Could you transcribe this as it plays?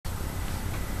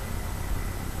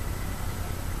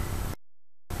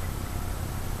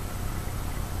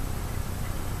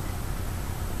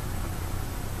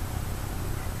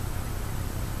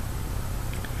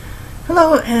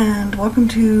Hello and welcome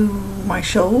to my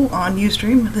show on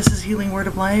Ustream. This is Healing Word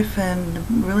of Life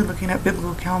and really looking at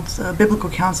biblical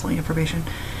counseling information.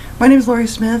 My name is Laurie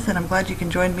Smith and I'm glad you can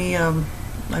join me.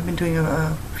 I've been doing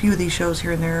a few of these shows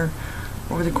here and there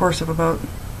over the course of about,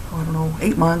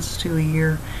 8 months to a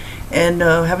year. And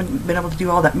haven't been able to do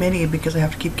all that many because I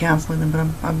have to keep canceling them, but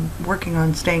I'm working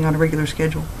on staying on a regular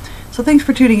schedule. So thanks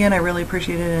for tuning in. I really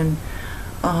appreciate it. And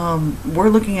we're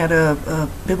looking at a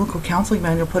biblical counseling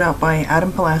manual put out by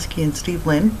Adam Pulaski and Steve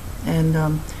Lynn, and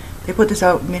they put this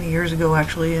out many years ago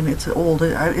actually, and it's old.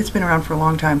 It's been around for a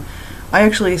long time. I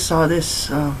actually saw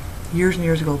this years and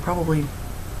years ago, probably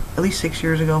at least 6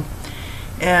 years ago,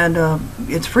 and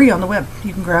it's free on the web.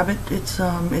 You can grab it.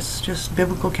 It's just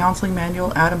Biblical Counseling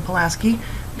Manual, Adam Pulaski,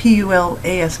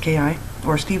 Pulaski,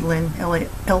 or Steve Lynn,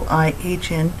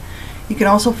 Lihn. You can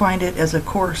also find it as a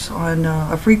course on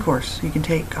a free course you can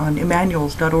take on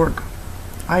Immanuels.org,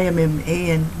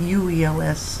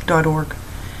 IMMANUELS.org.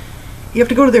 You have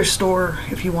to go to their store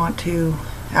if you want to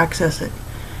access it,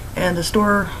 and the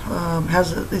store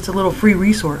it's a little free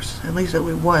resource. At least it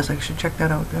was. I should check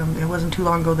that out. It wasn't too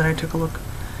long ago that I took a look.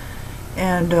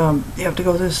 And you have to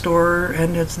go to the store,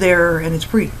 and it's there, and it's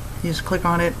free. You just click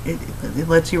on it. It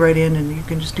lets you right in, and you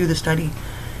can just do the study.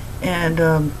 And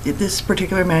this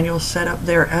particular manual is set up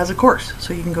there as a course,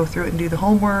 so you can go through it and do the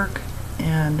homework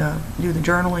and do the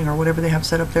journaling or whatever they have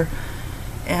set up there.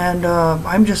 And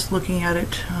I'm just looking at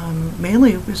it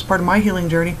mainly as part of my healing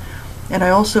journey. And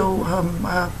I also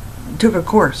took a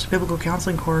course, biblical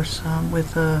counseling course,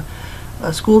 with a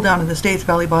school down in the States,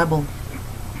 Valley Bible.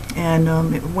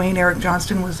 And Wayne Eric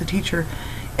Johnston was the teacher.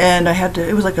 And I had to,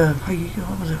 it was like it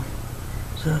was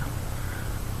a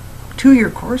 2-year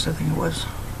course, I think it was.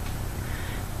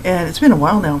 And it's been a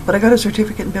while now, but I got a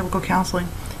certificate in biblical counseling,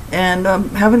 and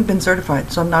haven't been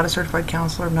certified. So I'm not a certified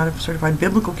counselor. I'm not a certified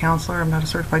biblical counselor. I'm not a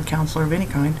certified counselor of any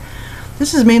kind.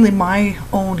 This is mainly my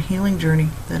own healing journey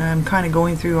that I'm kind of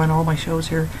going through on all my shows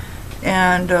here.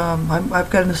 And I've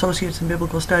got an associate's in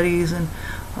biblical studies, and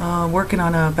working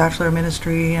on a bachelor of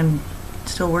ministry, and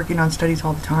still working on studies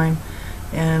all the time.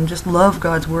 And just love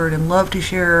God's Word and love to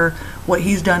share what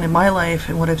He's done in my life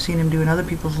and what I've seen Him do in other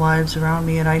people's lives around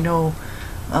me. And I know,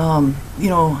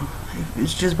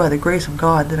 it's just by the grace of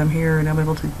God that I'm here and I'm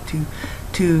able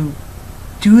to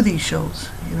do these shows,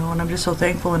 and I'm just so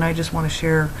thankful, and I just want to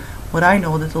share what I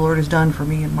know that the Lord has done for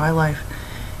me in my life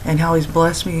and how He's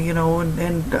blessed me, and I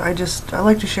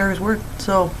like to share His Word.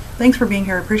 So thanks for being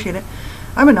here. I appreciate it.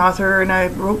 I'm an author, and I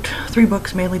wrote 3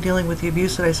 books mainly dealing with the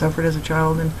abuse that I suffered as a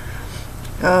child, and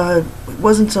it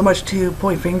wasn't so much to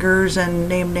point fingers and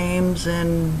name names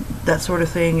and that sort of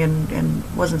thing, and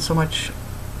wasn't so much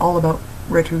all about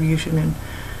retribution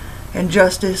and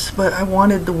justice, but I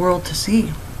wanted the world to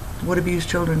see what abused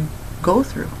children go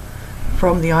through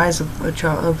from the eyes of a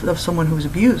child, of someone who was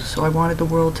abused. So I wanted the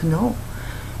world to know,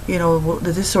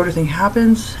 that this sort of thing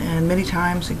happens, and many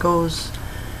times it goes,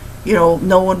 no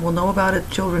one will know about it.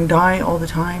 Children die all the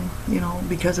time,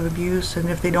 because of abuse, and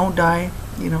if they don't die,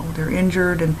 they're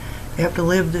injured and they have to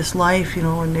live this life,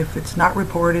 and if it's not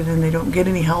reported and they don't get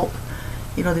any help,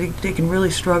 they can really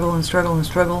struggle and struggle and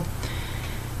struggle.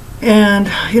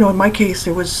 And, in my case,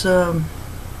 there was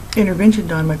intervention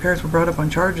done. My parents were brought up on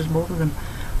charges, both of them.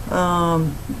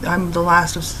 I'm the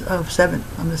last of 7.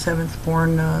 I'm the 7th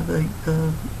born, the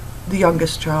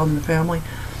youngest child in the family.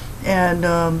 And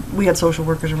we had social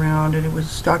workers around, and it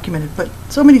was documented. But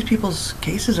so many people's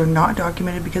cases are not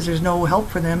documented because there's no help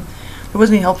for them. There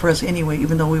wasn't any help for us anyway,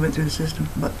 even though we went through the system.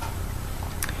 But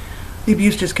the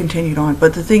abuse just continued on.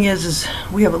 But the thing is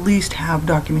we at least have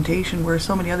documentation where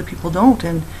so many other people don't,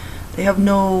 and they have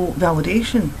no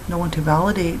validation, no one to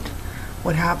validate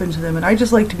what happened to them. And I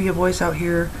just like to be a voice out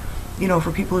here,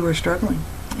 for people who are struggling,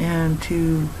 and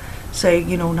to say,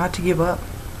 not to give up.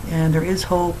 And there is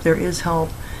hope, there is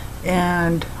help,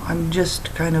 and I'm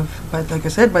just kind of, like I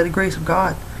said, by the grace of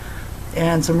God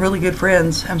and some really good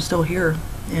friends, I'm still here,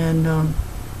 and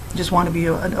just want to be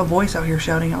a voice out here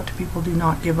shouting out to people, do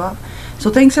not give up.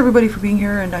 So thanks everybody for being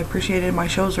here, and I appreciate it. My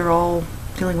shows are all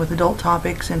dealing with adult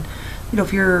topics, and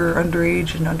if you're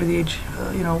underage and under the age,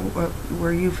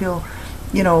 where you feel,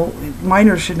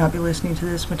 minors should not be listening to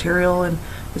this material, and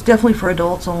it's definitely for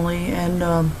adults only.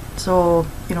 And so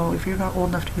if you're not old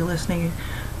enough to be listening,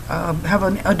 have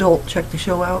an adult check the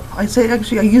show out. I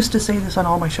used to say this on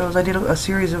all my shows. I did a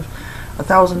series of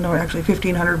 1,000 or actually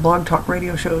 1,500 blog talk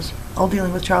radio shows, all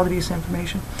dealing with child abuse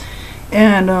information.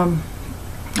 And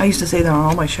I used to say that on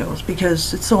all my shows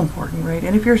because it's so important, right?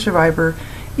 And if you're a survivor,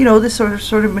 this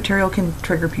sort of material can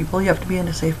trigger people. You have to be in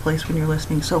a safe place when you're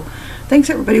listening. So thanks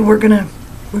everybody. We're gonna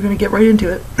get right into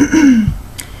it.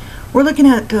 We're looking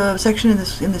at a section in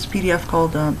this PDF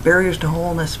called Barriers to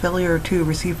Wholeness, Failure to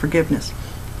Receive Forgiveness.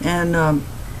 And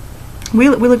we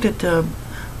looked at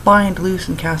bind, loose,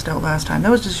 and cast out last time.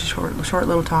 That was just a short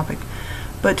little topic.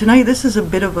 But tonight, this is a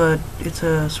bit of it's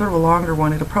a sort of a longer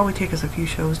one. It'll probably take us a few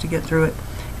shows to get through it.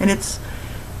 And it's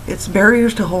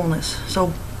barriers to wholeness.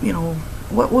 So, you know,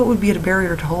 what would be a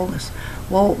barrier to wholeness?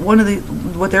 Well,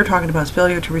 what they're talking about is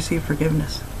failure to receive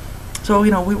forgiveness. So,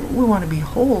 you know, we want to be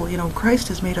whole. You know, Christ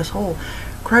has made us whole.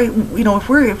 Christ, you know,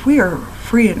 if we are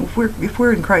free, and if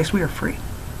we're in Christ, we are free.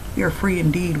 We are free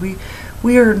indeed.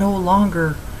 We are no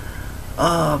longer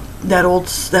that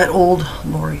old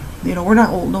Lori. You know, we're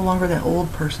no longer that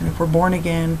old person. If we're born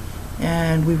again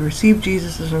and we've received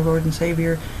Jesus as our Lord and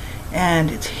Savior,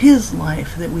 and it's His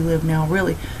life that we live now,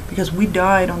 really, because we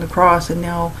died on the cross, and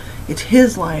now it's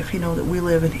His life, you know, that we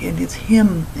live, and it's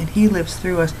Him, and He lives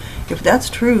through us. If that's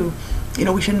true, you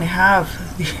know, we shouldn't,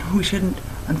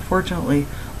 unfortunately,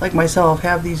 like myself,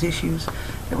 have these issues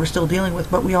that we're still dealing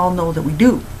with, but we all know that we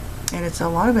do. And a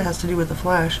lot of it has to do with the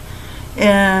flesh,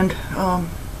 and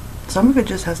some of it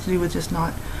just has to do with just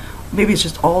not, maybe it's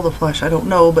just all the flesh, I don't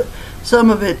know, but some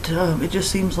of it, it just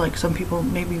seems like some people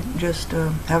maybe just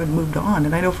haven't moved on.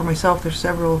 And I know for myself there's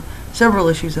several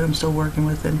issues that I'm still working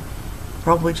with, and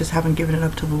probably just haven't given it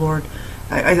up to the Lord.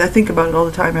 I think about it all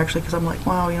the time, actually, because I'm like,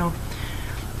 wow, you know,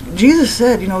 Jesus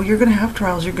said, you know, you're going to have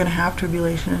trials, you're going to have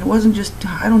tribulation. And it wasn't just,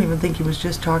 I don't even think He was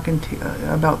just talking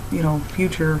to, about, you know,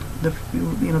 future,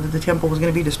 you know, that the temple was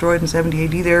going to be destroyed in 70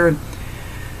 AD there,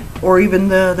 or even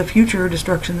the future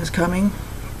destruction that's coming,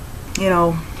 you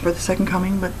know, for the second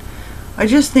coming. But I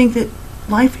just think that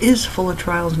life is full of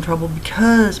trials and trouble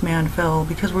because man fell,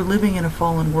 because we're living in a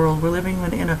fallen world. We're living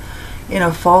in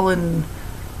a fallen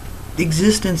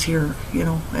existence here, you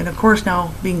know. And of course,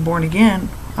 now being born again,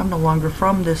 I'm no longer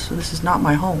from this. So this is not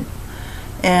my home,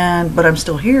 but I'm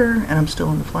still here, and I'm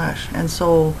still in the flesh. And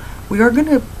so we are going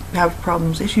to have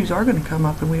problems. Issues are going to come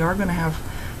up, and we are going to have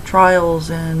trials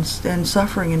and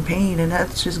suffering and pain, and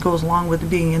that just goes along with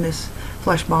being in this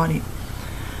flesh body.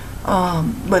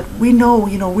 But we know,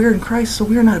 you know, we're in Christ, so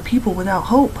we're not a people without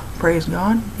hope. Praise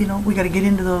God. You know, we got to get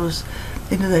into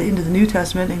the New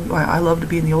Testament, and I love to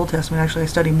be in the Old Testament. Actually, I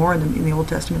study more in the Old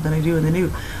Testament than I do in the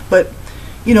New. But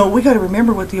you know, we got to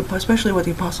remember especially what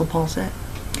the Apostle Paul said,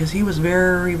 because he was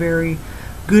very, very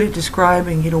good at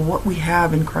describing, you know, what we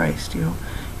have in Christ, you know,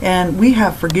 and we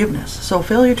have forgiveness. So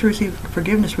failure to receive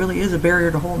forgiveness really is a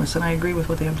barrier to wholeness, and I agree with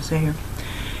what they have to say here.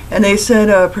 And they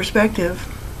said, perspective.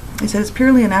 They said it's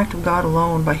purely an act of God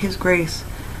alone, by His grace,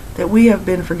 that we have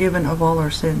been forgiven of all our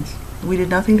sins. We did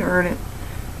nothing to earn it,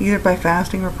 either by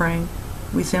fasting or praying.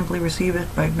 We simply receive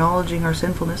it by acknowledging our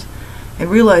sinfulness, and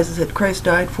realizes that Christ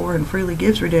died for and freely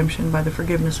gives redemption by the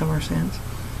forgiveness of our sins.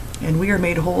 And we are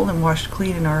made whole and washed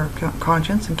clean in our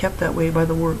conscience, and kept that way by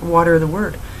the water of the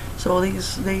Word. So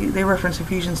they reference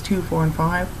Ephesians 2, 4, and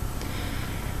 5.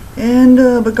 And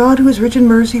but God, who is rich in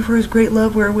mercy, for His great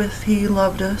love wherewith He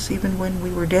loved us, even when we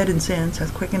were dead in sins,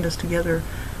 hath quickened us together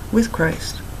with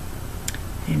Christ.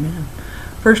 Amen.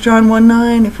 1 John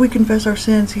 1:9, if we confess our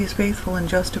sins, He is faithful and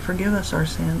just to forgive us our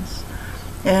sins,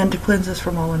 and to cleanse us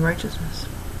from all unrighteousness.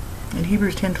 In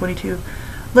Hebrews 10:22,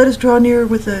 let us draw near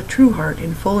with a true heart,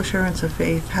 in full assurance of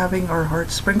faith, having our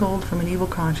hearts sprinkled from an evil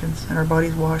conscience, and our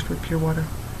bodies washed with pure water.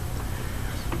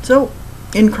 So,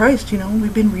 in Christ, you know,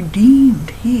 we've been redeemed.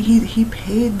 He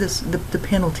paid the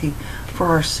penalty for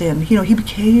our sin. You know, He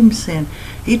became sin.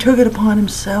 He took it upon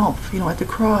Himself, you know, at the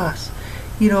cross,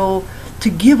 you know, to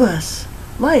give us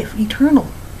life eternal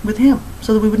with Him,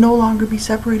 so that we would no longer be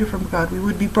separated from God. We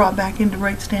would be brought back into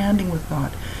right standing with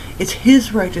God. It's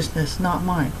His righteousness, not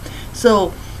mine.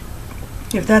 So,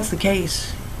 if that's the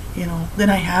case, you know, then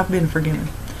I have been forgiven.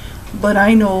 But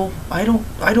I know I don't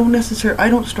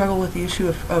struggle with the issue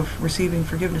of receiving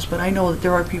forgiveness. But I know that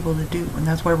there are people that do, and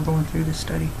that's why we're going through this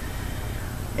study.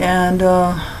 And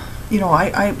you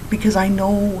know, because I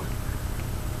know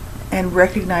and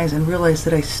recognize and realize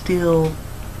that I still,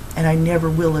 and I never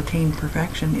will attain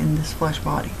perfection in this flesh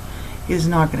body. It is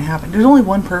not going to happen. There's only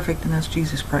one perfect, and that's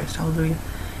Jesus Christ. Hallelujah.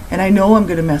 And I know I'm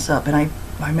going to mess up, and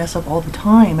I mess up all the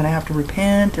time, and I have to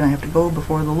repent, and I have to go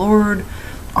before the Lord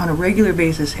on a regular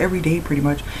basis, every day pretty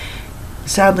much,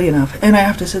 sadly enough. And I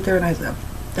have to sit there and I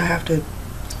have to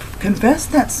confess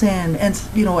that sin, and,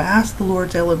 you know, ask the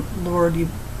Lord, say, Lord,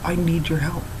 I need your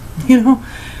help. You know,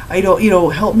 I don't, you know,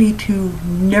 help me to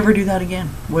never do that again,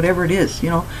 whatever it is, you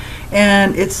know.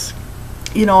 And it's,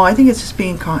 you know, I think it's just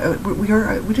being,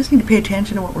 we just need to pay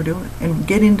attention to what we're doing, and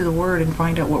get into the Word and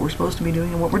find out what we're supposed to be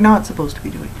doing and what we're not supposed to be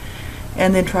doing,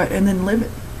 and then live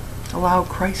it. Allow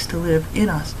Christ to live in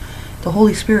us. the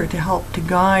Holy Spirit to help, to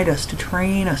guide us, to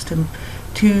train us, to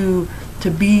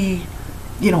be,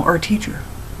 our teacher.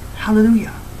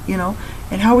 Hallelujah.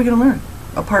 And how are we going to learn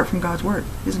apart from God's word?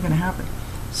 It isn't going to happen.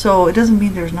 So it doesn't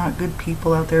mean there's not good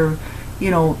people out there,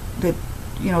 that,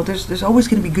 there's always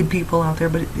going to be good people out there,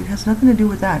 but it has nothing to do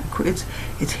with that.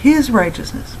 It's His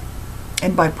righteousness.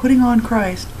 And by putting on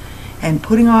Christ and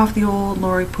putting off the old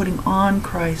Lori, putting on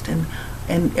Christ, and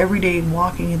every day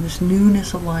walking in this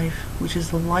newness of life, which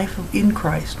is the life in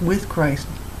Christ, with Christ,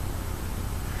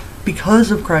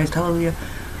 because of Christ, hallelujah,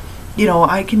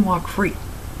 I can walk free.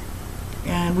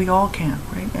 And we all can,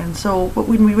 right? And so, but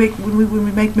when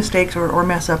we make mistakes or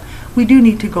mess up, we do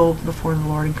need to go before the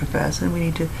Lord and confess. And we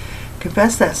need to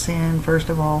confess that sin, first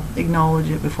of all, acknowledge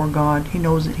it before God. He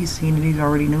knows it, He's seen it, He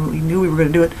knew we were going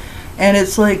to do it. And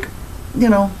it's like,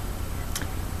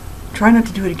 try not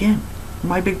to do it again.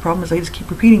 My big problem is I just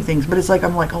keep repeating things, but it's like,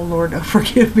 I'm like, oh Lord,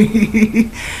 forgive me.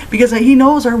 Because He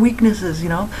knows our weaknesses,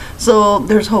 So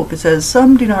there's hope. It says,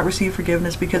 some do not receive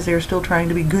forgiveness because they are still trying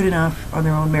to be good enough on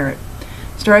their own merit,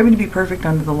 striving to be perfect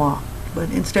under the law. But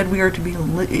instead we are to be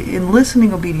in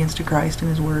listening obedience to Christ and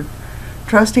His word,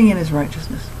 trusting in His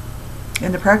righteousness,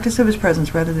 and the practice of His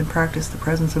presence rather than practice the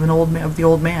presence of the old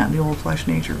man, the old flesh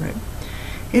nature, right?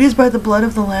 It is by the blood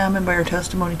of the Lamb and by our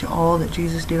testimony to all that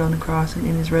Jesus did on the cross and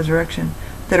in His resurrection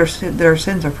that our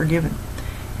sins are forgiven.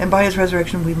 And by His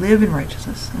resurrection we live in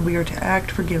righteousness, and we are to act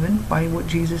forgiven by what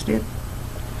Jesus did.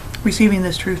 Receiving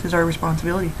this truth is our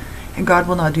responsibility, and God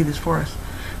will not do this for us.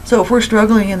 So if we're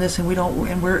struggling in this and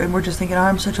we're just thinking,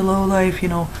 I'm such a low life,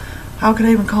 how could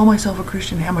I even call myself a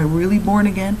Christian? Am I really born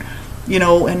again?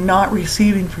 And not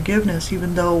receiving forgiveness,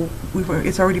 even though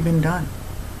it's already been done.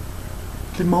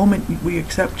 The moment we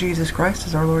accept Jesus Christ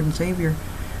as our Lord and Savior,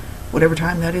 whatever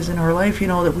time that is in our life,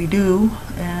 that we do,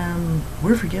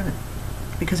 we're forgiven.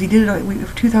 Because He did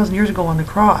it 2,000 years ago on the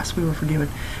cross, we were forgiven.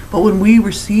 But when we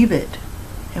receive it,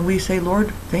 and we say,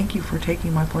 Lord, thank You for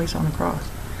taking my place on the cross.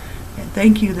 And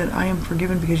thank You that I am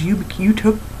forgiven because you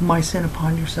took my sin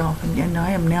upon Yourself, and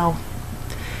I am now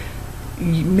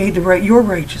made Your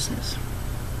righteousness.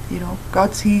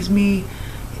 God sees me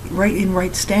in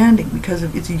right standing because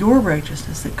it's Your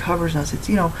righteousness that covers us. It's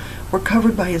we're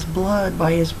covered by His blood,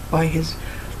 by His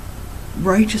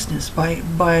righteousness,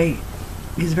 by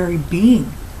His very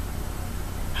being.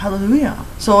 Hallelujah.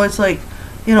 So it's like,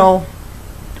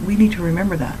 we need to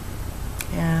remember that.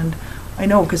 And I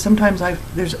know, because sometimes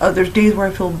there's days where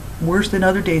I feel worse than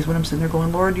other days when I'm sitting there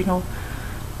going, Lord,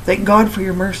 thank God for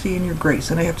Your mercy and Your grace.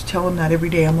 And I have to tell Him that every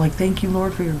day. I'm like, thank You,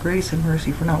 Lord, for Your grace and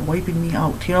mercy, for not wiping me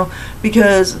out,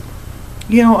 because,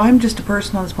 I'm just a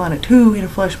person on this planet too, in a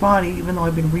flesh body, even though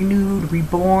I've been renewed,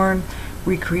 reborn,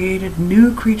 recreated,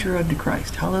 new creature unto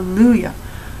Christ. Hallelujah.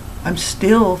 I'm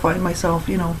still find myself,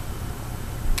 doing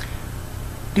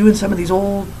some of these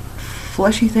old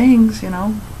fleshy things,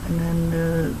 and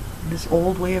then this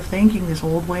old way of thinking, this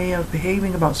old way of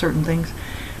behaving about certain things.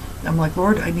 I'm like,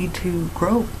 Lord, I need to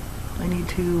grow.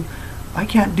 I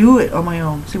can't do it on my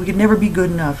own. See, we could never be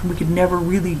good enough, and we could never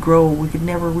really grow. We could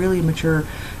never really mature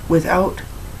without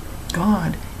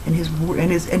God and His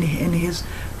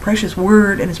precious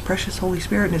Word and His precious Holy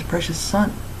Spirit and His precious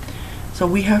Son. So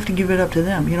we have to give it up to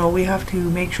them. We have to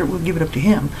make sure we give it up to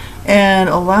Him and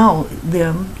allow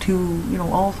them to,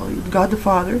 all God the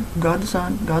Father, God the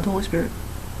Son, God the Holy Spirit,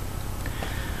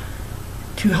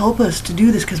 to help us to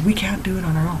do this, because we can't do it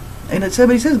on our own. And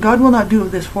somebody says God will not do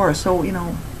this for us. So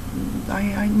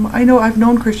I know I've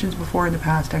known Christians before in the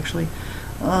past, actually,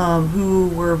 who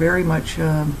were very much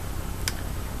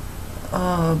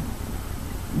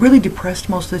really depressed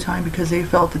most of the time because they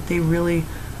felt that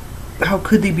how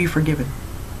could they be forgiven?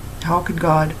 How could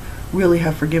God really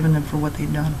have forgiven them for what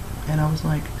they'd done? And I was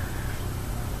like,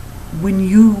 when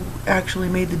you actually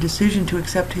made the decision to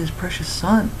accept His precious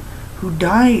Son, who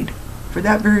died for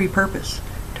that very purpose,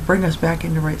 to bring us back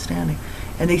into right standing,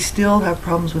 and they still have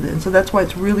problems with it. And so that's why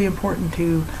it's really important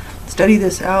to study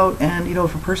this out, and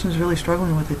if a person is really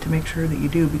struggling with it, to make sure that you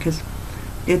do, because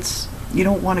you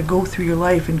don't want to go through your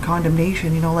life in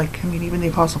condemnation, even the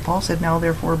Apostle Paul said, now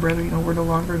therefore, brethren, we're no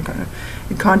longer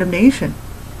in condemnation.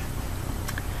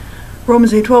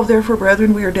 Romans 8:12, therefore,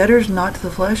 brethren, we are debtors not to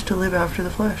the flesh, to live after the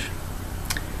flesh.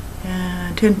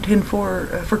 And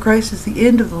 10:4, for Christ is the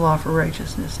end of the law for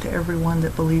righteousness to every one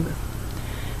that believeth.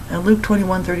 And Luke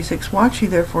 21:36, watch ye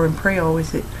therefore and pray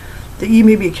always that ye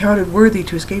may be accounted worthy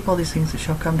to escape all these things that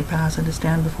shall come to pass, and to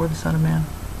stand before the Son of Man.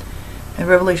 And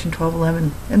Revelation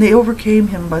 12:11, and they overcame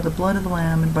Him by the blood of the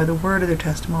Lamb and by the word of their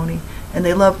testimony, and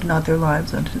they loved not their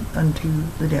lives unto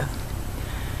the death.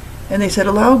 And they said,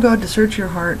 allow God to search your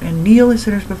heart and kneel as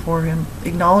sinners before him.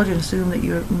 Acknowledge and assume that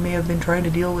you may have been trying to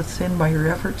deal with sin by your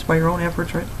efforts, by your own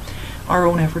efforts, right? Our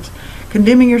own efforts.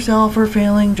 Condemning yourself for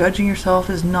failing, judging yourself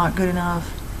as not good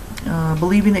enough,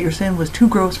 believing that your sin was too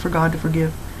gross for God to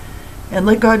forgive. And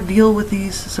let God deal with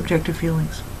these subjective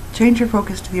feelings. Change your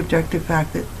focus to the objective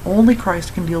fact that only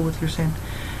Christ can deal with your sin.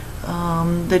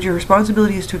 That your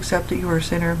responsibility is to accept that you are a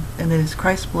sinner, and that it's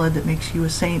Christ's blood that makes you a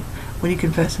saint when you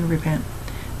confess and repent.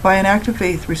 By an act of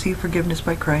faith, receive forgiveness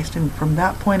by Christ, and from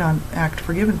that point on, act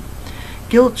forgiven.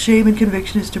 Guilt, shame, and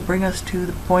conviction is to bring us to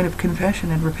the point of confession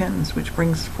and repentance, which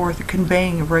brings forth a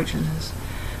conveying of righteousness.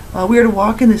 We are to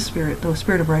walk in this Spirit, the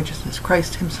Spirit of righteousness,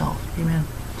 Christ himself. Amen.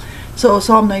 So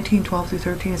Psalm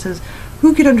 19:12-13, it says,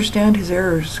 who could understand his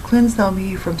errors? Cleanse thou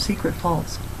me from secret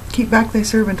faults. Keep back thy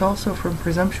servant also from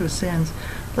presumptuous sins.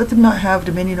 Let them not have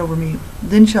dominion over me.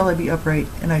 Then shall I be upright,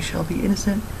 and I shall be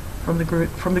innocent from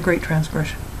the great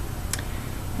transgression.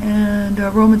 And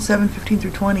Romans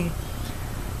 7:15-20.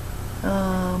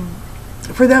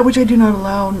 For that which I do not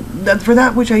allow, for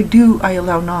that which I do, I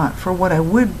allow not. For what I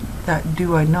would, that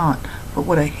do I not. But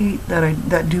what I hate,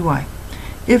 that do I.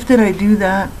 If that I do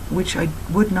that which I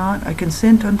would not, I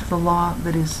consent unto the law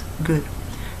that is good.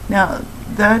 Now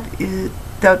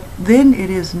then it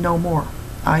is no more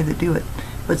I that do it,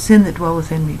 but sin that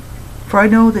dwelleth in me. For I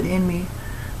know that in me,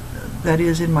 that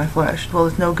is in my flesh,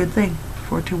 dwelleth no good thing.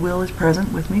 For to will is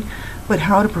present with me, but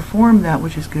how to perform that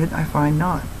which is good I find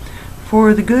not.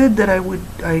 For the good that I would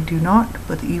I do not,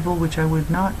 but the evil which I would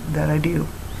not, that I do.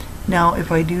 Now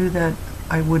if I do that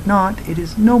I would not, it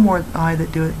is no more I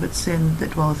that do it, but sin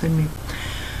that dwelleth in me.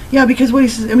 Yeah, because what he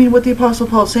says, what the Apostle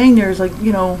Paul is saying there is like,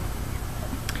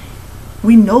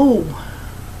 we know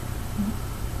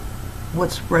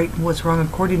what's right and what's wrong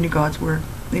according to God's word.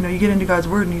 You get into God's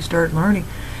word and you start learning,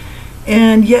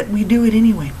 and yet we do it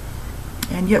anyway.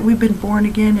 And yet we've been born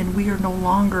again, and we are no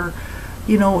longer,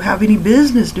 have any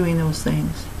business doing those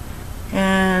things.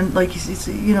 And like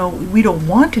we don't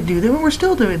want to do them, and we're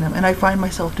still doing them. And I find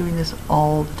myself doing this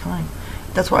all the time.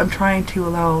 That's why I'm trying to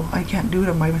allow. I can't do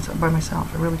it by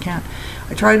myself. I really can't.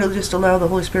 I try to just allow the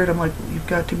Holy Spirit. I'm like, you've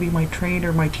got to be my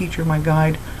trainer, my teacher, my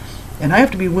guide, and I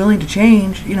have to be willing to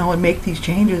change, and make these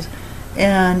changes,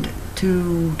 and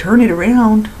to turn it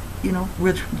around,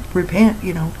 repent,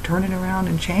 turn it around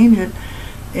and change it,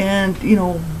 and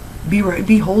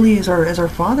be holy as our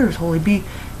Father is holy.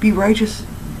 Be righteous.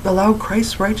 Allow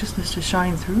Christ's righteousness to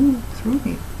shine through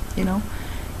me,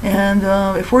 And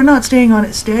if we're not staying on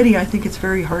it steady, I think it's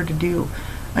very hard to do.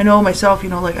 I know myself,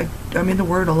 I'm in the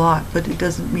Word a lot, but it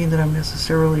doesn't mean that I'm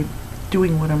necessarily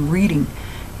doing what I'm reading.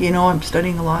 I'm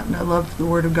studying a lot, and I love the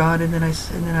Word of God, and then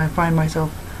I find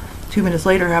myself 2 minutes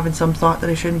later having some thought that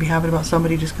I shouldn't be having about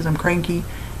somebody just because I'm cranky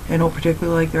and don't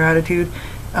particularly like their attitude.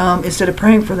 Instead of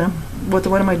praying for them, what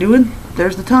am I doing?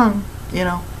 There's the tongue,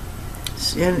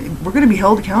 And we're going to be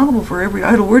held accountable for every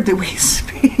idle word that we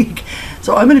speak.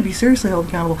 So I'm going to be seriously held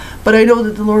accountable. But I know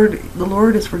that the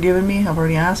Lord has forgiven me. I've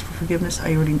already asked for forgiveness.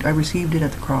 I received it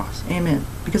at the cross. Amen.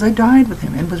 Because I died with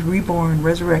him and was reborn,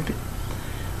 resurrected.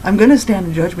 I'm going to stand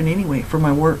in judgment anyway for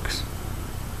my works.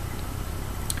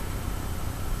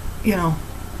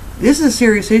 This is a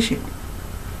serious issue.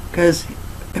 Because,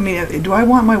 do I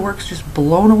want my works just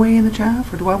blown away in the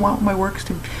chaff? Or do I want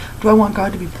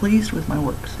God to be pleased with my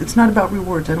works? It's not about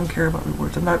rewards. I don't care about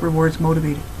rewards. I'm not rewards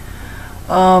motivated.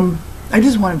 I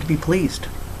just want him to be pleased,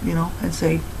 and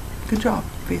say, good job,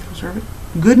 faithful servant.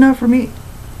 Good enough for me.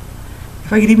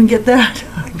 If I could even get that,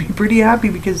 I'd be pretty happy,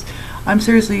 because I'm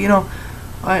seriously,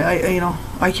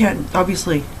 I can't,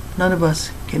 obviously, none of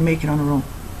us can make it on our own.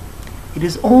 It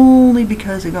is only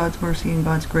because of God's mercy and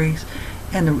God's grace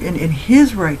and in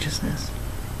his righteousness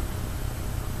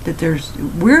that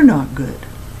we're not good.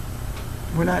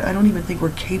 I don't even think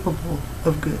we're capable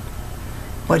of good.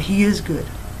 But he is good.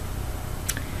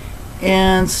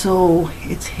 And so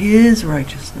it's his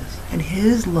righteousness and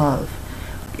his love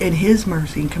and his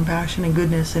mercy and compassion and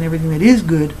goodness and everything that is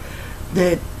good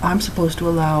that I'm supposed to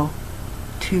allow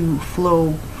to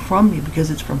flow from me,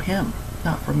 because it's from him,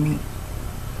 not from me.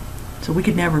 So we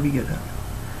could never be good enough.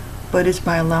 But it's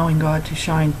by allowing God to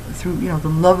shine through, the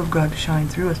love of God to shine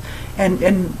through us,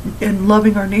 and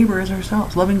loving our neighbor as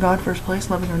ourselves, loving God first place,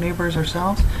 loving our neighbor as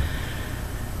ourselves.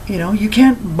 You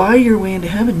can't buy your way into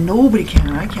heaven. Nobody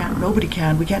can. I can't. Nobody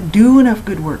can. We can't do enough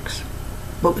good works,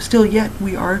 but still, yet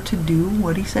we are to do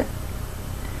what he said.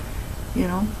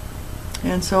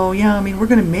 And so, yeah, we're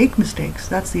going to make mistakes.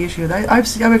 That's the issue. I've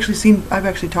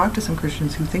actually talked to some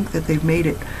Christians who think that they've made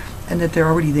it and that they're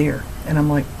already there, and I'm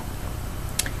like,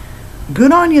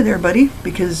 good on you there, buddy,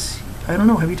 because I don't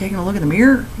know, have you taken a look in the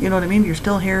mirror? You know what I mean? You're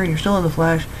still here and you're still in the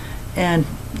flesh, And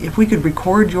if we could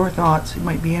record your thoughts, it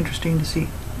might be interesting to see.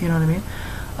 You know what I mean?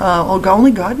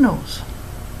 Only God knows.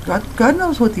 God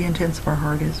knows what the intents of our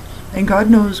heart is. And God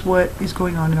knows what is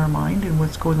going on in our mind and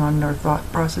what's going on in our thought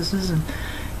processes, and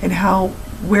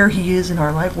where He is in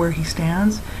our life, where He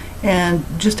stands, and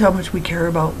just how much we care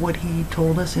about what He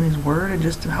told us in His Word, and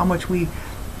just how much we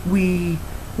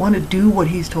want to do what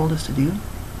He's told us to do.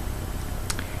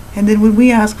 And then when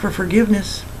we ask for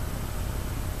forgiveness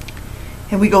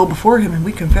and we go before Him and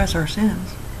we confess our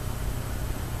sins,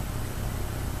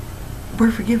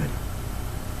 we're forgiven.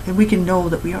 And we can know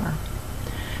that we are.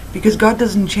 Because God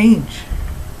doesn't change.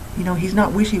 You know, He's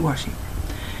not wishy-washy.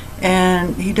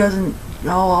 And He doesn't,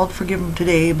 oh, I'll forgive him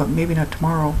today, but maybe not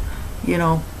tomorrow. You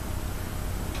know,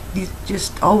 He's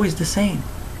just always the same.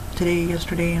 Today,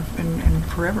 yesterday, and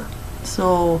forever.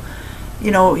 So,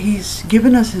 you know, He's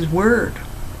given us His Word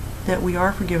that we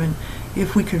are forgiven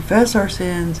if we confess our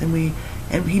sins, and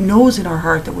He knows in our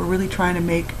heart that we're really trying to,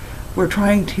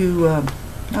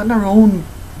 not in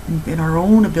our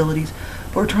own abilities,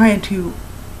 but we're trying to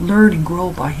learn and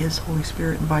grow by His Holy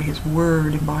Spirit and by His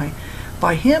Word and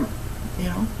by Him, you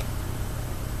know.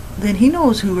 Then He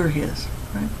knows who are His,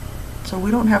 right? So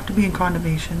we don't have to be in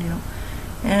condemnation, you know.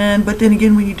 But then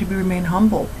again, we need to remain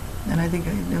humble. And I think,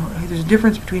 you know, there's a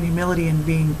difference between humility and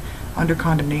being under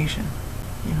condemnation,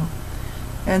 you know.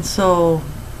 And so,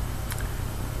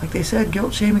 like they said,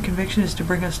 guilt, shame, and conviction is to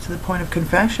bring us to the point of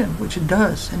confession, which it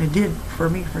does, and it did for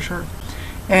me, for sure.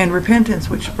 And repentance,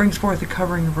 which brings forth the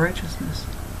covering of righteousness.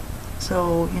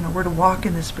 So, you know, we're to walk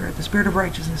in the Spirit of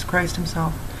righteousness, Christ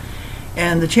Himself.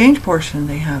 And the change portion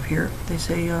they have here, they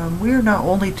say, we are not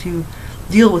only to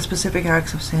deal with specific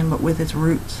acts of sin, but with its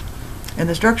roots. And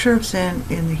the structure of sin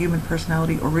in the human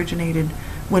personality originated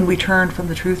when we turned from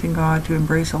the truth in God to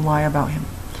embrace a lie about Him.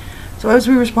 So as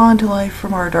we respond to life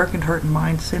from our darkened heart and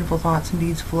mind, sinful thoughts and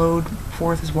deeds flowed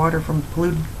forth as water from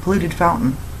a polluted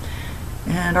fountain.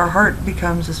 And our heart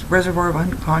becomes this reservoir of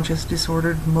unconscious,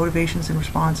 disordered motivations and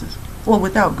responses. Well,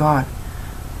 without God,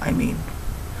 I mean.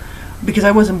 Because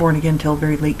I wasn't born again until a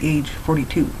very late age,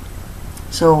 42.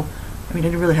 So, I mean, I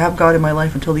didn't really have God in my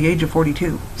life until the age of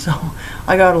 42. So,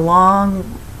 I got a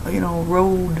long, you know,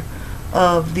 road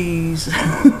of these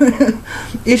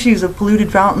issues of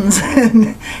polluted fountains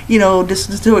and, you know,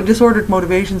 disordered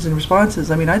motivations and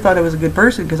responses. I mean, I thought I was a good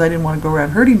person because I didn't want to go around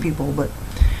hurting people, but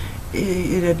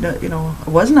it had, you know, I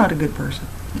was not a good person,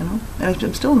 you know, and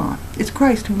I'm still not. It's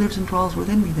Christ who lives and dwells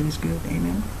within me that is good.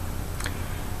 Amen.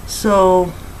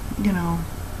 So, you know,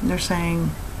 they're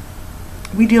saying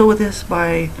we deal with this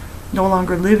by no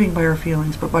longer living by our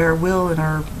feelings, but by our will, and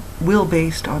our will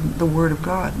based on the Word of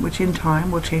God, which in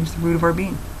time will change the root of our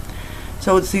being.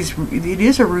 So it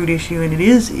is a root issue, and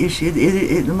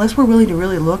unless we're willing to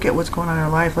really look at what's going on in our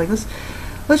life, like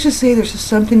let's just say there's just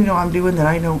something, you know, I'm doing that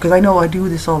I know, because I know I do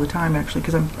this all the time, actually,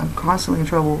 because I'm constantly in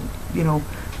trouble, you know,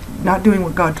 not doing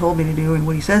what God told me to do and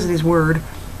what He says in His Word,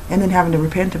 and then having to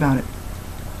repent about it.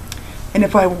 And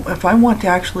if I want to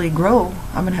actually grow,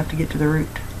 I'm going to have to get to the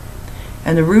root.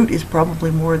 And the root is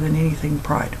probably more than anything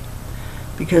pride.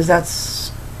 Because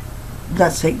that's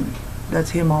Satan. That's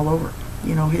him all over.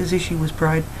 You know, his issue was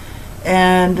pride.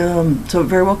 And so it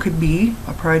very well could be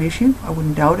a pride issue. I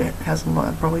wouldn't doubt it.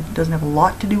 Probably doesn't have a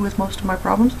lot to do with most of my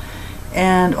problems.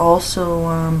 And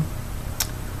also,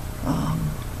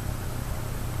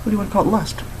 what do you want to call it?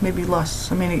 Lust. Maybe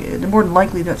lust. I mean, more than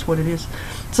likely that's what it is.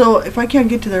 So if I can't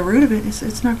get to the root of it,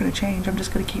 it's not going to change. I'm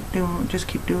just going to keep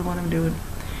doing what I'm doing.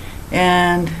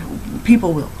 And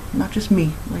people will, not just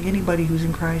me, like anybody who's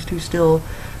in Christ, who's still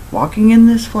walking in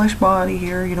this flesh body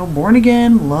here, you know, born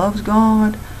again, loves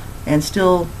God, and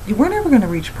still, we're never going to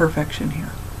reach perfection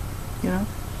here, you know.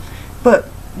 But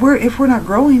if we're not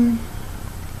growing,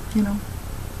 you know,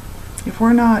 if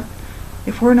we're not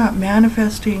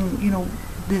manifesting, you know,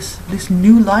 this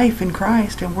new life in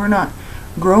Christ, and we're not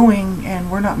growing,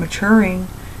 and we're not maturing,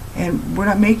 and we're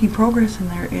not making progress in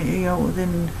there, you know,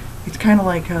 then it's kind of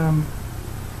like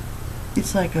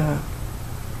it's like a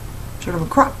sort of a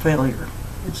crop failure.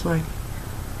 It's like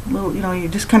little, you know,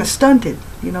 you're just kind of stunted,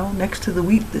 you know, next to the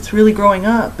wheat that's really growing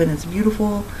up, and it's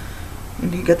beautiful,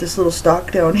 and you got this little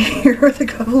stalk down here with a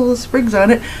couple of sprigs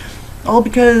on it, all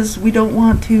because we don't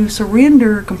want to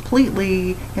surrender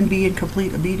completely and be in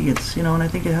complete obedience, you know. And I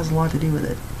think it has a lot to do with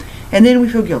it. And then we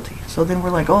feel guilty, so then we're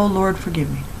like, oh Lord,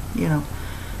 forgive me, you know,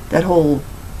 that whole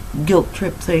guilt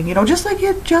trip thing, you know, just like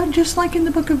in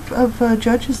the book of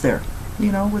Judges there, you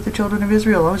know, with the children of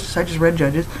Israel. I just read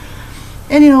Judges,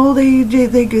 and you know, they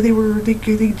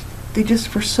just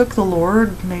forsook the Lord,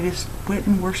 and they just went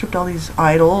and worshipped all these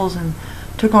idols and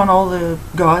took on all the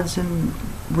gods and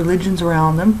religions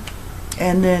around them,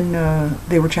 and then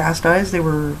they were chastised. They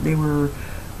were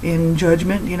in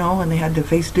judgment, and they had to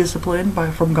face discipline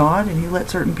from God. And He let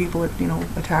certain people,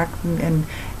 attack and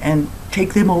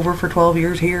take them over for 12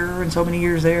 years here and so many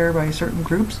years there by certain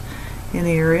groups in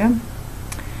the area.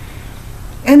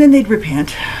 And then they'd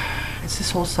repent. It's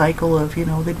this whole cycle of,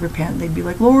 they'd repent. They'd be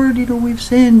like, Lord, we've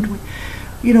sinned.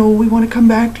 We want to come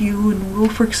back to you, and we'll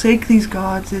forsake these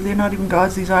gods. They're not even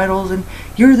gods, these idols, and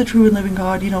you're the true and living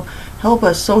God. Help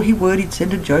us. So He'd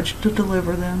send a judge to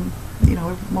deliver them.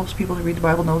 Most people that read the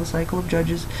Bible know the cycle of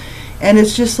Judges. And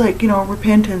it's just like,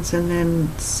 repentance, and then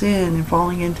sin, and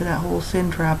falling into that whole sin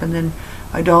trap, and then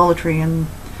idolatry, and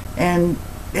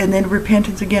then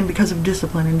repentance again because of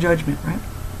discipline and judgment, right?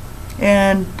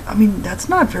 And, that's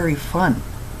not very fun.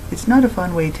 It's not a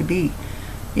fun way to be.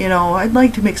 I'd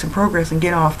like to make some progress and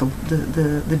get off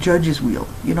the judge's wheel.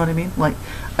 You know what I mean? Like,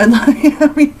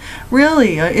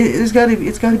 really, it's got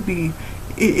to be.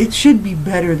 It should be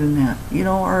better than that.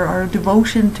 Our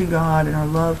devotion to God and our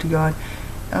love to God.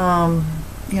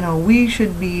 We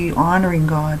should be honoring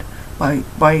God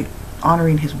by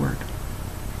honoring His word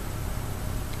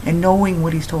and knowing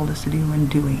what He's told us to do and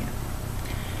doing it.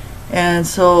 And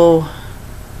so,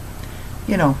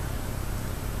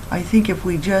 I think if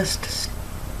we just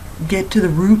get to the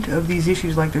root of these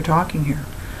issues like they're talking here,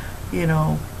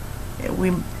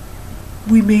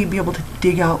 we may be able to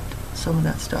dig out some of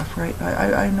that stuff, right?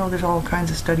 I know there's all kinds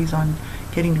of studies on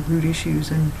getting to root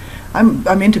issues, and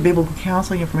I'm into biblical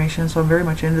counseling information, so I'm very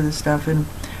much into this stuff, and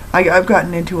I've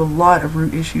gotten into a lot of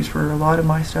root issues for a lot of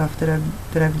my stuff that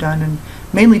I've done, and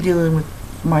mainly dealing with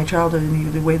my childhood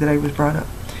and the way that I was brought up.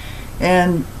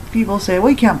 And people say, well,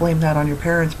 you can't blame that on your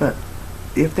parents, but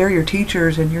if they're your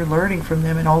teachers and you're learning from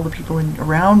them and all the people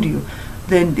around you,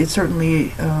 then it's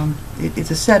certainly it's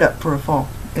a setup for a fall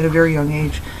at a very young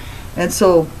age. And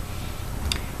so,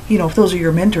 if those are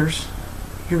your mentors,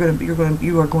 you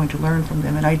are going to learn from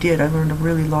them. And I did. I learned a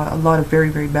lot of very,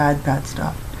 very bad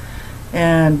stuff,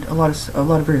 and a lot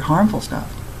of very harmful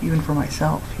stuff, even for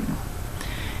myself.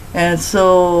 And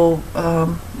so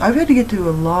I've had to get to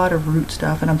a lot of root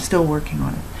stuff, and I'm still working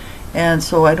on it. And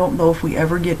so I don't know if we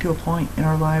ever get to a point in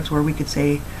our lives where we could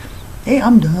say, hey,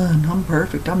 I'm done, I'm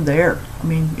perfect, I'm there.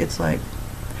 It's like,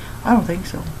 I don't think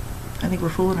so. I think we're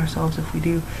fooling ourselves if we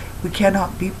do. We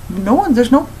cannot be,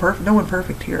 there's no one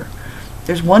perfect here.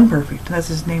 There's one perfect, and that's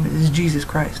His name is Jesus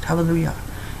Christ. Hallelujah.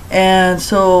 And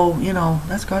so,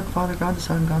 that's God the Father, God the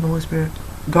Son, God the Holy Spirit.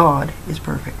 God is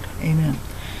perfect. Amen.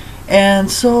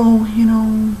 And so,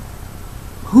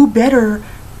 who better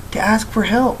to ask for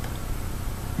help?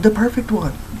 The perfect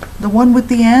one, the one with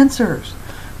the answers.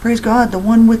 Praise God, the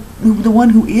one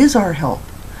who is our help,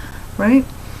 right?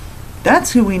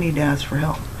 That's who we need to ask for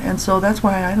help. And so that's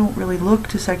why I don't really look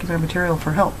to secular material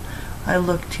for help. I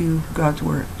look to God's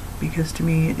Word, because to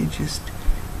me it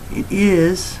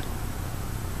is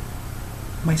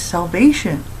my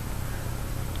salvation.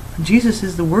 Jesus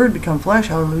is the Word become flesh,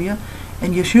 hallelujah,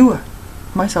 and Yeshua,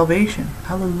 my salvation,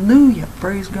 hallelujah,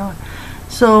 praise God.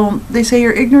 So they say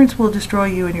your ignorance will destroy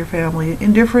you and your family.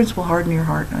 Indifference will harden your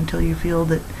heart until you feel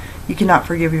that you cannot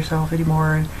forgive yourself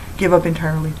anymore and give up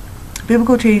entirely.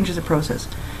 Biblical change is a process.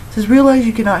 It says, realize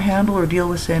you cannot handle or deal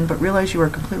with sin, but realize you are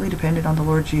completely dependent on the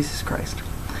Lord Jesus Christ.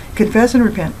 Confess and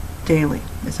repent daily.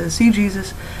 It says, see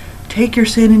Jesus, take your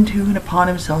sin into and upon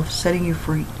Himself, setting you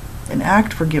free, and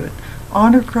act forgiven.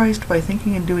 Honor Christ by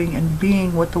thinking and doing and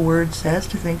being what the Word says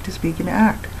to think, to speak, and to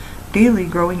act. Daily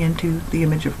growing into the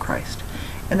image of Christ.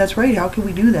 And that's right, how can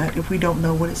we do that if we don't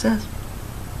know what it says?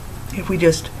 If we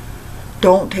just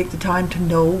don't take the time to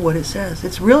know what it says.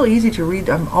 It's real easy to read.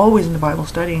 I'm always in the Bible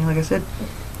studying, like I said.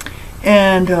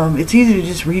 And it's easy to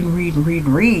just read and read and read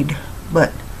and read.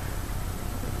 But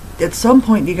at some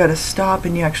point you got to stop,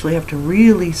 and you actually have to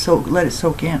really let it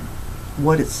soak in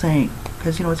what it's saying.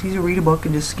 Because, it's easy to read a book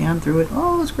and just scan through it.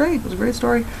 Oh, it's great. It was a great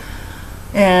story.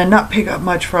 And not pick up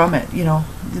much from it,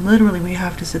 Literally, we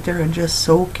have to sit there and just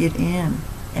soak it in.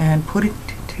 And put it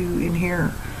in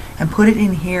here, and put it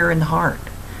in here in the heart.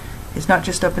 It's not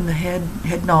just up in the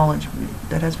head knowledge.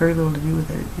 That has very little to do with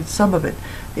it. It's some of it.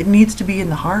 It needs to be in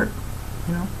the heart,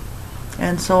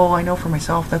 And so I know for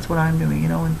myself, that's what I'm doing,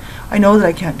 And I know that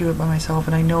I can't do it by myself,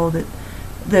 and I know that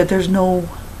there's no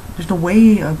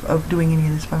way of doing any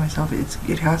of this by myself.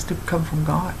 It has to come from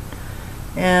God.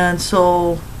 And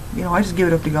so, I just give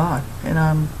it up to God, and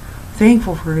I'm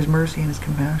thankful for His mercy and His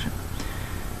compassion.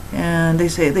 And they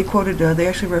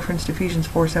actually referenced Ephesians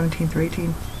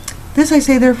 4:17-18. This I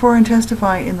say therefore and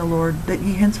testify in the Lord, that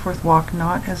ye henceforth walk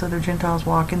not as other Gentiles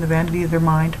walk, in the vanity of their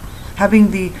mind,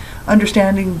 having the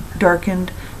understanding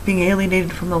darkened, being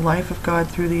alienated from the life of God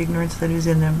through the ignorance that is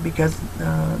in them because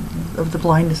of the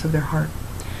blindness of their heart.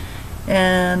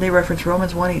 And they reference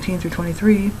Romans 1:18 through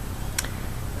 23.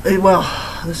 Well,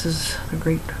 this is the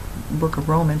great book of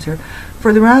Romans here.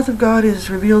 For the wrath of God is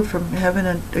revealed from heaven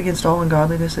against all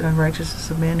ungodliness and unrighteousness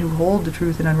of men who hold the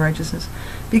truth in unrighteousness,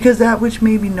 because that which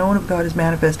may be known of God is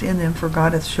manifest in them, for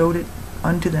God hath showed it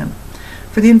unto them.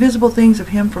 For the invisible things of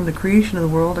him from the creation of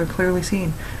the world are clearly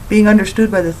seen, being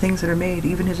understood by the things that are made,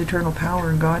 even his eternal power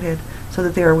and Godhead, so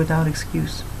that they are without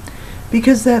excuse.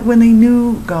 Because that when they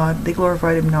knew God, they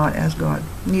glorified him not as God,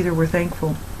 neither were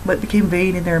thankful, but became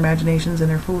vain in their imaginations, and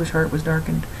their foolish heart was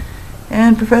darkened.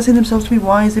 And professing themselves to be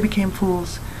wise, they became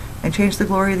fools, and changed the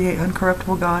glory of the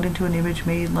uncorruptible God into an image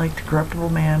made like to corruptible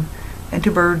man, and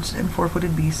to birds, and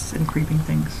four-footed beasts, and creeping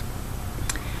things.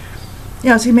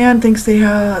 Yeah, see, man thinks we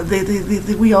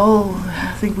all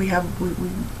think we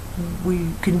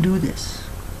can do this.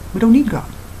 We don't need God.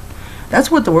 That's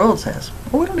what the world says.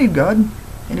 Oh, we don't need God.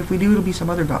 And if we do, it'll be some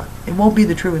other God. It won't be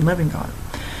the true and living God.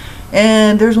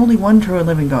 And there's only one true and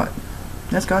living God.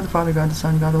 That's God the Father, God the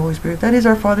Son, God the Holy Spirit. That is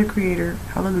our Father Creator.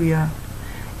 Hallelujah.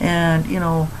 And,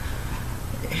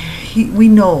 we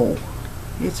know.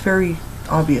 It's very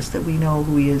obvious that we know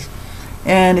who he is.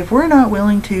 And if we're not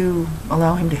willing to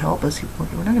allow him to help us,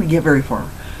 we're not going to get very far.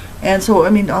 And so,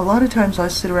 a lot of times I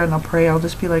sit around and I'll pray. I'll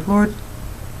just be like, Lord,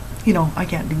 I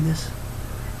can't do this.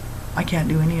 I can't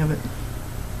do any of it.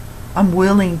 I'm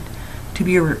willing to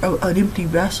be an empty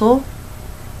vessel,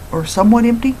 or somewhat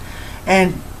empty,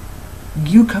 and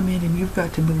you come in and you've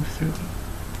got to move through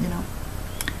me,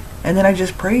 And then I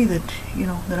just pray that,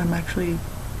 that I'm actually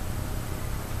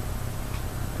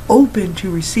open to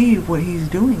receive what he's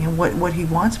doing and what he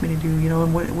wants me to do,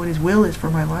 and what his will is for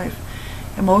my life.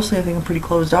 And mostly I think I'm pretty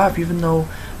closed off, even though,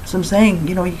 as I'm saying,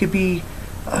 you could be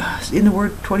in the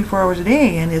Word 24 hours a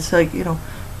day, and it's like,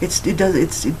 it's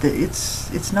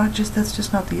not just, that's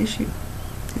just not the issue.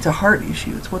 It's a heart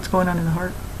issue. It's what's going on in the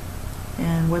heart.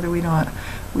 And whether we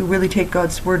really take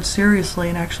God's Word seriously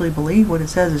and actually believe what it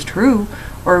says is true,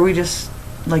 or we just,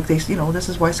 this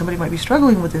is why somebody might be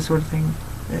struggling with this sort of thing,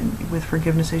 and with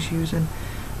forgiveness issues and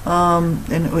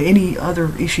any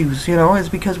other issues, is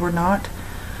because we're not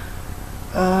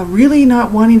really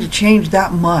not wanting to change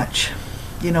that much.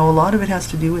 A lot of it has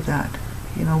to do with that.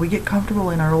 We get comfortable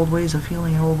in our old ways of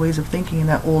feeling and old ways of thinking, and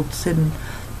that old sin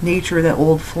nature, that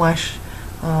old flesh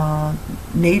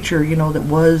nature, that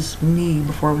was me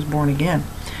before I was born again.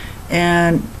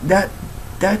 And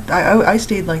I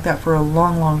stayed like that for a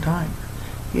long time,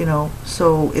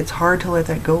 so it's hard to let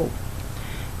that go,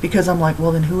 because I'm like,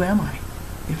 well, then who am I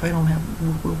if I don't have,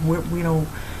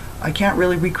 I can't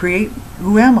really recreate.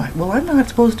 Who am I? Well, I'm not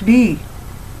supposed to be.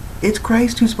 It's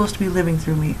Christ who's supposed to be living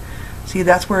through me. See,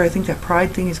 that's where I think that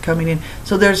pride thing is coming in.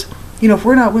 So there's, if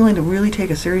we're not willing to really take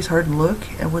a serious, hard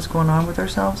look at what's going on with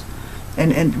ourselves,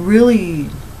 and really,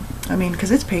 because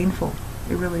it's painful.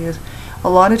 It really is. A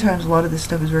lot of times, a lot of this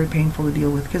stuff is very painful to deal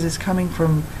with, because it's coming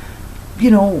from,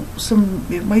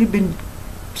 it might have been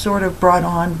sort of brought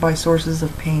on by sources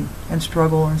of pain and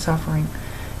struggle and suffering.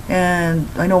 And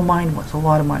I know mine was, a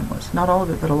lot of mine was. Not all of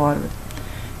it, but a lot of it.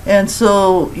 And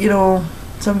so,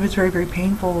 some of it's very, very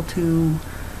painful to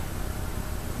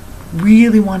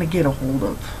really want to get a hold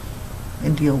of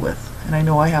and deal with. And I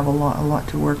know I have a lot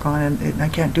to work on, and I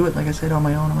can't do it, like I said, on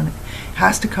my own. It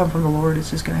has to come from the Lord. It's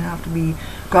just going to have to be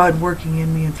God working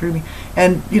in me and through me,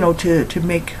 and to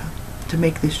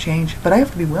make this change. But I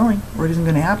have to be willing, or it isn't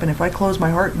going to happen. If I close my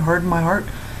heart and harden my heart,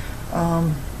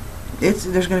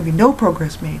 there's going to be no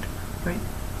progress made, right?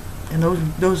 And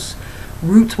those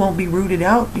roots won't be rooted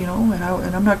out,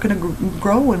 and I'm not going to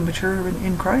grow and mature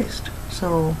in Christ.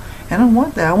 So, and I don't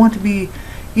want that. I want to be,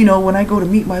 when I go to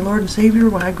meet my Lord and Savior,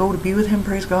 when I go to be with him,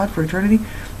 praise God, for eternity,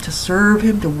 to serve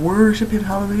him, to worship him,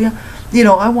 hallelujah,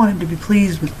 I want him to be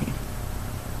pleased with me.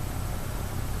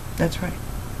 That's right.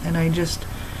 And I just,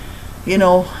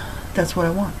 that's what I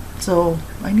want. So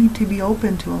I need to be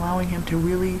open to allowing him to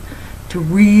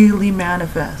really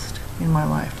manifest in my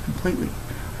life completely.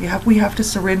 We have to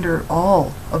surrender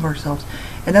all of ourselves.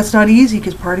 And that's not easy,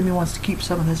 because part of me wants to keep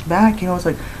some of this back. It's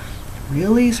like,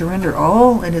 really? Surrender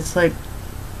all? And it's like,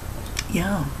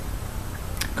 yeah.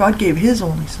 God gave his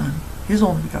only Son, his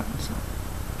only begotten Son.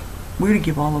 We're to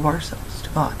give all of ourselves to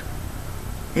God.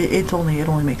 It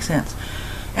only makes sense.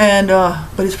 And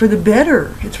but it's for the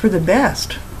better. It's for the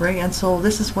best, right? And so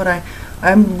this is what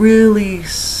I'm really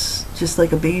just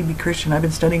like a baby Christian. I've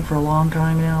been studying for a long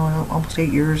time now, almost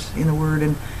 8 years in the Word,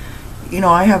 and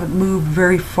I haven't moved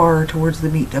very far towards the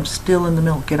meat. I'm still in the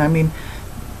milk, and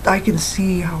I can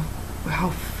see how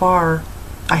far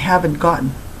I haven't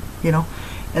gotten, you know.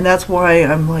 And that's why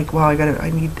I'm like, wow,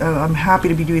 I'm happy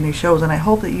to be doing these shows, and I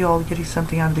hope that you all get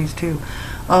something out of these too.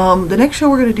 The next show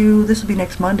we're going to do, this will be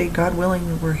next Monday, God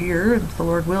willing, we're here, if the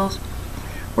Lord wills.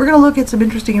 We're going to look at some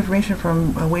interesting information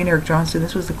from Wayne Eric Johnston.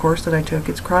 This was the course that I took.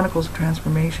 It's Chronicles of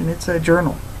Transformation. It's a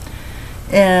journal,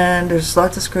 and there's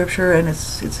lots of scripture, and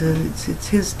it's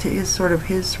his sort of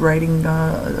his writing,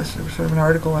 sort of an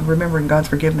article on remembering God's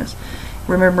forgiveness,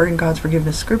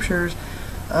 scriptures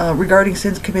regarding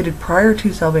sins committed prior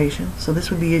to salvation. So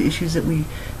this would be issues that we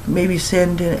maybe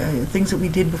sinned, things that we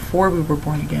did before we were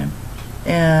born again,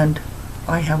 and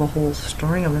I have a whole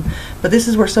string of them. But this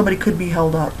is where somebody could be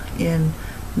held up in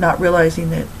not realizing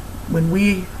that when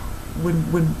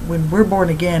we're born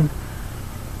again,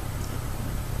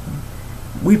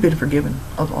 we've been forgiven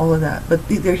of all of that. But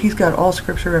he's got all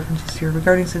scripture references here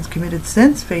regarding sins committed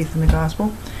since faith in the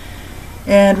gospel,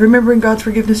 and remembering God's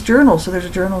forgiveness journal. So there's a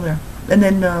journal there. And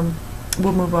then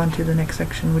we'll move on to the next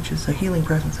section, which is a healing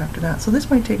presence after that. So this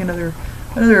might take another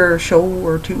show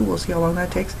or two. We'll see how long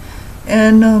that takes.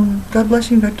 And God bless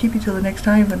you and God keep you till the next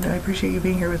time. And I appreciate you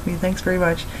being here with me. Thanks very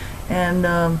much.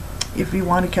 And if you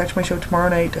want to catch my show tomorrow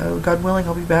night, God willing,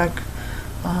 I'll be back.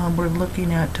 We're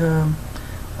looking at,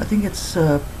 I think it's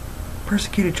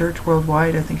Persecuted Church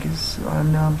Worldwide, I think is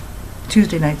on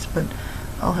Tuesday nights, but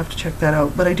I'll have to check that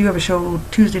out. But I do have a show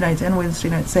Tuesday nights and Wednesday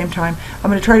nights, same time.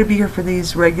 I'm going to try to be here for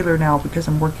these regular now because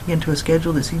I'm working into a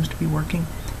schedule that seems to be working,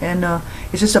 and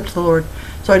it's just up to the Lord.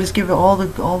 So I just give all the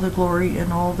glory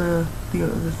and all the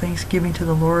thanksgiving to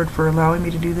the Lord for allowing me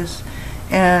to do this,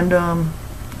 and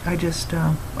I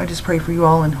just pray for you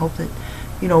all and hope that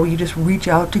you just reach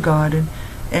out to God,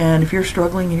 and if you're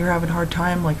struggling and you're having a hard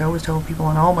time, like I always tell people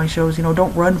on all my shows,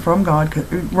 don't run from God,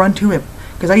 run to Him,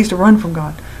 because I used to run from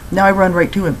God. Now I run right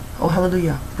to Him. Oh,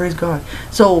 hallelujah. Praise God.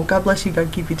 So, God bless you.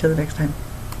 God keep you till the next time.